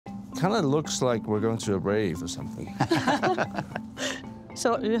kind of looks like we're going to a rave or something. So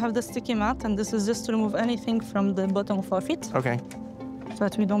you have the sticky mat, and this is just to remove anything from the bottom of our feet. Okay. So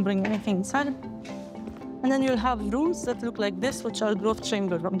that we don't bring anything inside. And then you'll have rooms that look like this, which are growth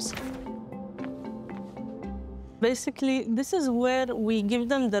chamber rooms. Basically, this is where we give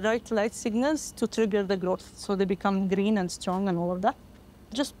them the right light signals to trigger the growth, so they become green and strong and all of that.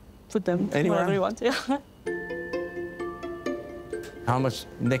 Just put them anywhere wherever you want. Yeah. How much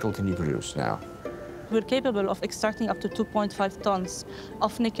nickel can you produce now? We're capable of extracting up to 2.5 tons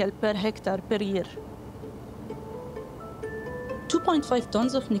of nickel per hectare per year. 2.5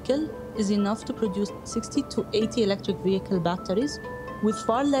 tons of nickel is enough to produce 60 to 80 electric vehicle batteries with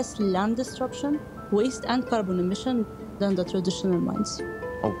far less land disruption, waste, and carbon emission than the traditional mines.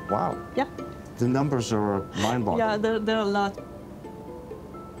 Oh, wow. Yeah. The numbers are mind-boggling. Yeah, there are a lot.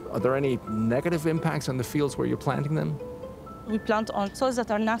 Are there any negative impacts on the fields where you're planting them? We plant on soils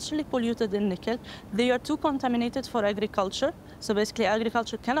that are naturally polluted in nickel. They are too contaminated for agriculture, so basically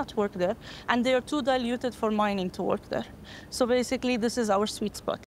agriculture cannot work there, and they are too diluted for mining to work there. So basically this is our sweet spot.